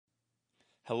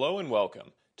Hello and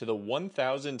welcome to the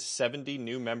 1,070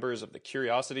 new members of the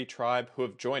Curiosity Tribe who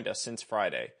have joined us since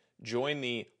Friday. Join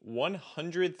the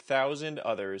 100,000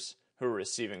 others who are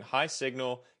receiving high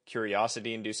signal,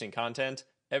 curiosity inducing content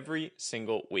every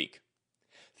single week.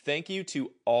 Thank you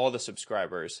to all the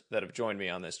subscribers that have joined me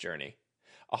on this journey.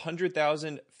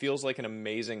 100,000 feels like an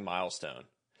amazing milestone.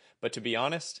 But to be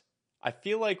honest, I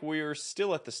feel like we're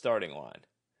still at the starting line.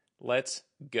 Let's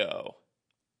go.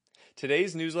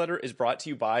 Today's newsletter is brought to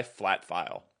you by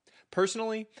Flatfile.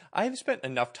 Personally, I have spent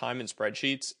enough time in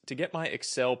spreadsheets to get my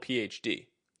Excel PhD.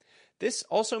 This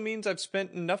also means I've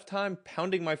spent enough time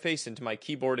pounding my face into my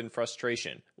keyboard in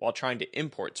frustration while trying to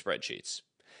import spreadsheets.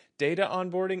 Data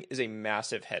onboarding is a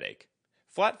massive headache.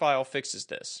 Flatfile fixes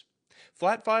this.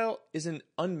 Flatfile is an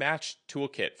unmatched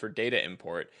toolkit for data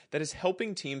import that is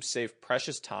helping teams save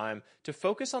precious time to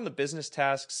focus on the business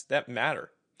tasks that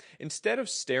matter. Instead of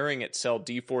staring at cell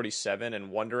D47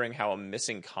 and wondering how a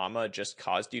missing comma just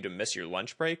caused you to miss your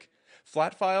lunch break,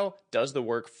 Flatfile does the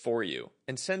work for you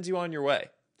and sends you on your way.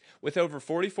 With over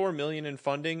 $44 million in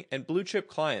funding and blue-chip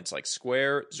clients like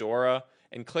Square, Zuora,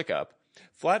 and ClickUp,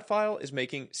 Flatfile is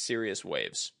making serious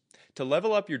waves. To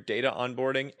level up your data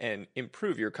onboarding and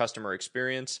improve your customer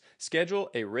experience, schedule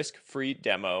a risk-free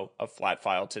demo of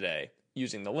Flatfile today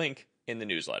using the link in the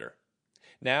newsletter.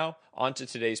 Now, on to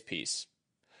today's piece.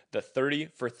 The 30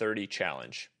 for 30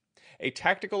 Challenge, a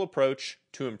tactical approach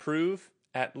to improve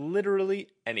at literally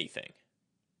anything.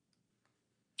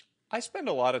 I spend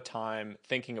a lot of time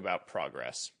thinking about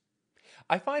progress.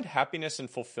 I find happiness and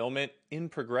fulfillment in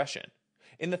progression,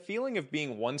 in the feeling of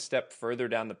being one step further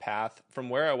down the path from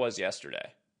where I was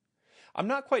yesterday. I'm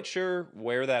not quite sure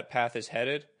where that path is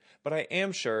headed, but I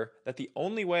am sure that the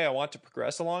only way I want to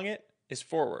progress along it is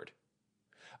forward.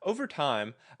 Over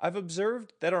time, I've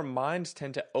observed that our minds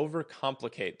tend to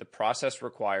overcomplicate the process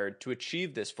required to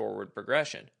achieve this forward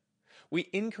progression. We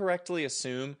incorrectly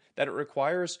assume that it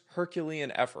requires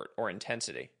Herculean effort or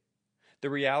intensity. The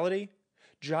reality?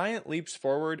 Giant leaps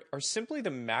forward are simply the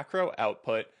macro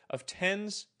output of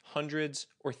tens, hundreds,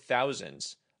 or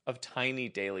thousands of tiny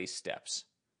daily steps.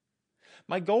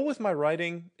 My goal with my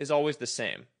writing is always the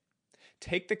same.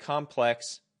 Take the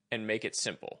complex and make it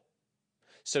simple.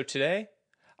 So today,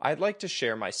 I'd like to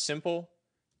share my simple,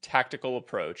 tactical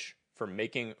approach for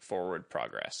making forward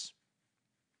progress.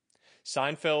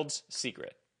 Seinfeld's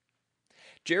Secret.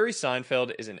 Jerry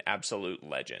Seinfeld is an absolute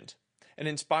legend, an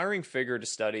inspiring figure to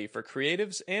study for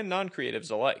creatives and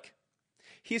non-creatives alike.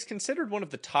 He is considered one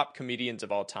of the top comedians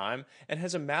of all time and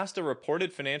has amassed a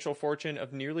reported financial fortune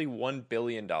of nearly $1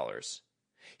 billion.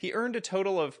 He earned a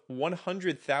total of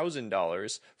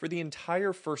 $100,000 for the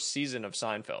entire first season of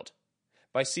Seinfeld.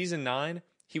 By season 9,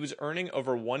 he was earning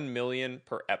over $1 million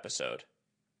per episode.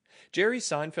 Jerry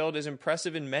Seinfeld is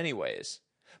impressive in many ways,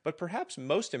 but perhaps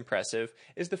most impressive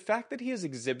is the fact that he has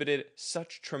exhibited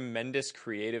such tremendous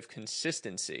creative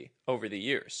consistency over the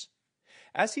years.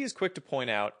 As he is quick to point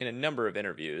out in a number of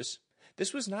interviews,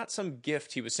 this was not some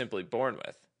gift he was simply born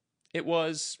with. It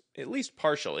was, at least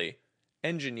partially,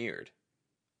 engineered.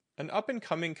 An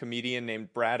up-and-coming comedian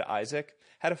named Brad Isaac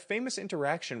had a famous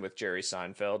interaction with Jerry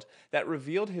Seinfeld that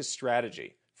revealed his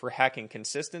strategy for hacking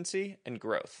consistency and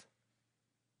growth.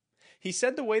 He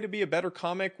said the way to be a better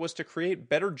comic was to create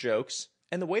better jokes,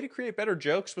 and the way to create better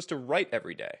jokes was to write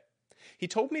every day. He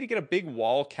told me to get a big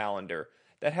wall calendar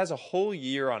that has a whole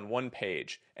year on one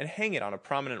page and hang it on a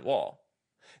prominent wall.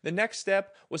 The next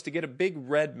step was to get a big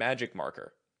red magic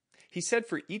marker. He said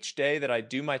for each day that I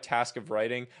do my task of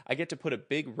writing, I get to put a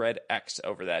big red X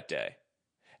over that day.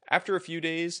 After a few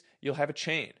days, you'll have a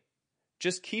chain.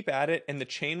 Just keep at it and the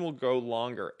chain will grow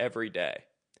longer every day.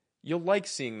 You'll like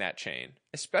seeing that chain,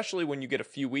 especially when you get a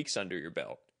few weeks under your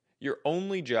belt. Your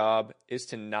only job is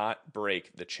to not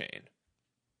break the chain.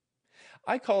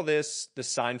 I call this the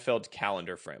Seinfeld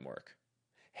calendar framework.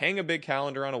 Hang a big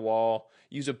calendar on a wall,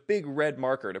 use a big red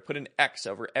marker to put an X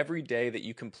over every day that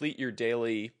you complete your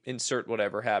daily insert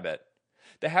whatever habit.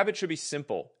 The habit should be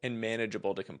simple and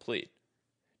manageable to complete.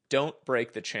 Don't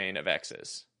break the chain of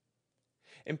X's.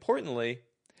 Importantly,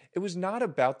 it was not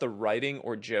about the writing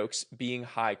or jokes being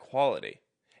high quality.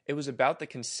 It was about the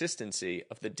consistency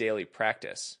of the daily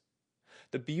practice.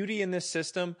 The beauty in this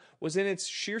system was in its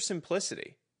sheer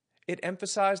simplicity. It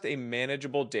emphasized a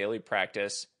manageable daily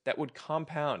practice that would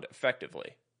compound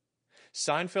effectively.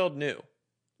 Seinfeld knew,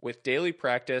 with daily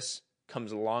practice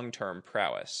comes long-term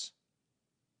prowess.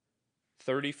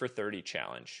 30 for 30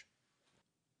 Challenge.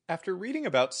 After reading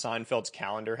about Seinfeld's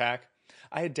calendar hack,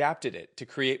 I adapted it to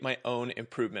create my own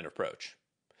improvement approach.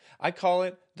 I call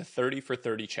it the 30 for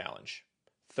 30 Challenge.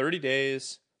 30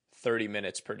 days, 30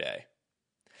 minutes per day.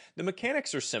 The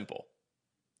mechanics are simple.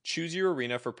 Choose your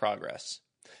arena for progress.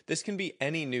 This can be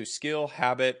any new skill,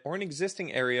 habit, or an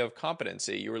existing area of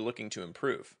competency you are looking to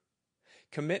improve.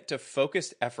 Commit to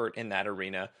focused effort in that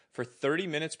arena for 30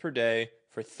 minutes per day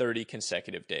for 30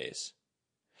 consecutive days.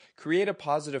 Create a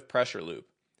positive pressure loop.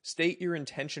 State your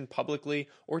intention publicly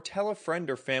or tell a friend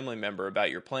or family member about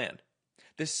your plan.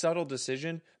 This subtle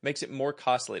decision makes it more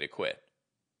costly to quit.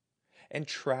 And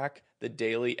track the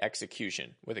daily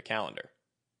execution with a calendar.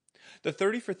 The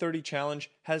 30 for 30 challenge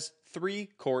has 3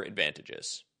 core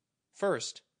advantages.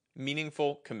 First,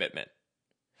 meaningful commitment.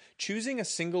 Choosing a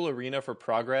single arena for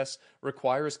progress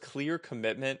requires clear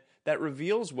commitment that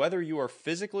reveals whether you are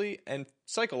physically and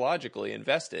psychologically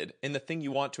invested in the thing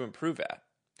you want to improve at.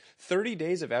 30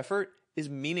 days of effort is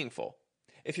meaningful.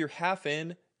 If you're half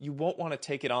in, you won't want to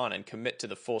take it on and commit to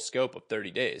the full scope of 30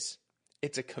 days.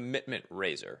 It's a commitment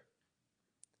raiser.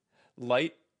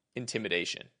 Light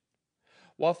intimidation.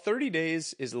 While 30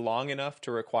 days is long enough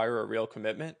to require a real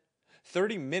commitment,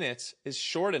 30 minutes is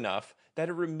short enough that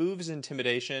it removes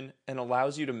intimidation and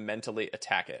allows you to mentally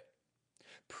attack it.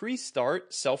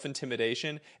 Pre-start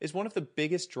self-intimidation is one of the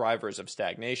biggest drivers of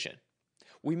stagnation.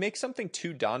 We make something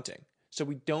too daunting, so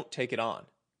we don't take it on.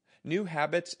 New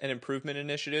habits and improvement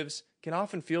initiatives can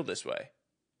often feel this way.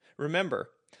 Remember,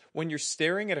 when you're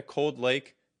staring at a cold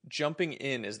lake, jumping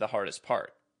in is the hardest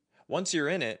part. Once you're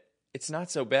in it, it's not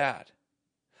so bad.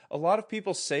 A lot of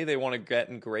people say they want to get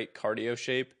in great cardio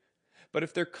shape, but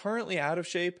if they're currently out of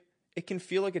shape, it can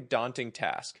feel like a daunting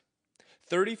task.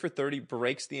 30 for 30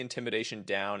 breaks the intimidation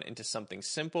down into something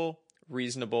simple,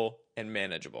 reasonable, and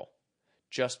manageable.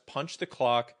 Just punch the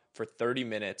clock for 30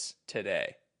 minutes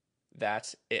today.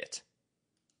 That's it.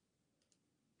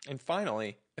 And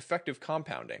finally, effective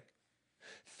compounding.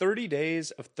 30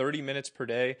 days of 30 minutes per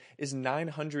day is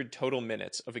 900 total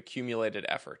minutes of accumulated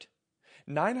effort.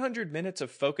 900 minutes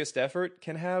of focused effort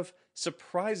can have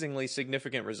surprisingly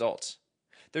significant results.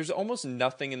 There's almost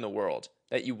nothing in the world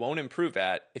that you won't improve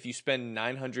at if you spend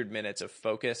 900 minutes of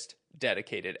focused,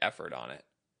 dedicated effort on it.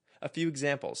 A few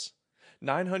examples.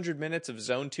 900 minutes of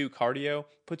Zone 2 cardio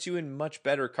puts you in much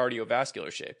better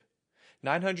cardiovascular shape.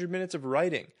 900 minutes of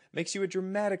writing makes you a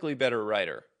dramatically better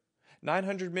writer.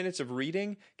 900 minutes of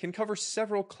reading can cover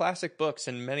several classic books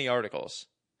and many articles.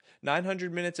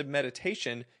 900 minutes of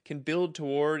meditation can build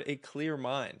toward a clear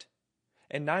mind.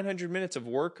 And 900 minutes of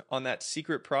work on that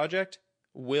secret project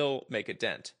will make a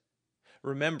dent.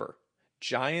 Remember,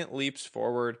 giant leaps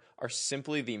forward are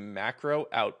simply the macro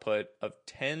output of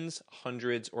tens,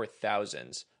 hundreds, or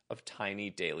thousands of tiny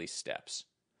daily steps.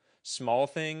 Small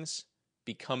things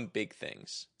become big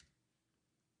things.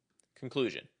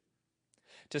 Conclusion.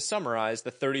 To summarize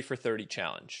the 30 for 30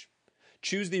 challenge,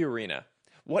 choose the arena.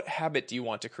 What habit do you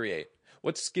want to create?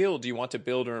 What skill do you want to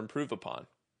build or improve upon?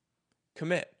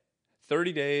 Commit.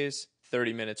 30 days,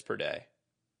 30 minutes per day.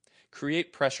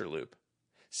 Create pressure loop.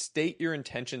 State your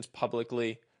intentions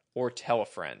publicly or tell a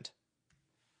friend.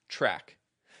 Track.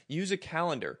 Use a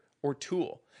calendar or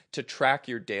tool to track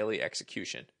your daily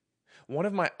execution. One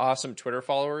of my awesome Twitter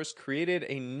followers created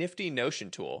a nifty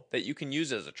Notion tool that you can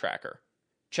use as a tracker.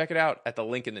 Check it out at the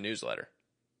link in the newsletter.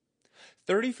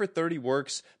 30 for 30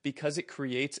 works because it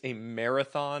creates a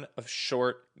marathon of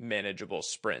short, manageable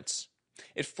sprints.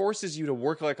 It forces you to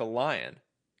work like a lion,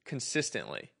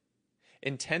 consistently.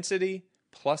 Intensity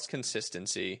plus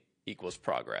consistency equals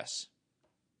progress.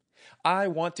 I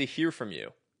want to hear from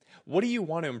you. What do you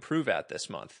want to improve at this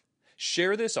month?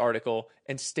 Share this article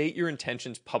and state your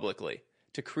intentions publicly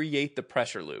to create the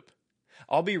pressure loop.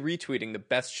 I'll be retweeting the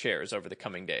best shares over the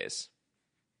coming days.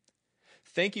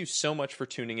 Thank you so much for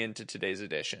tuning in to today's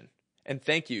edition, and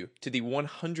thank you to the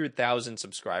 100,000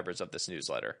 subscribers of this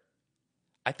newsletter.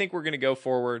 I think we're going to go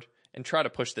forward and try to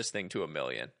push this thing to 1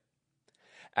 million.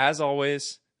 As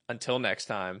always, until next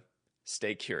time,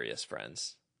 stay curious,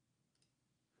 friends.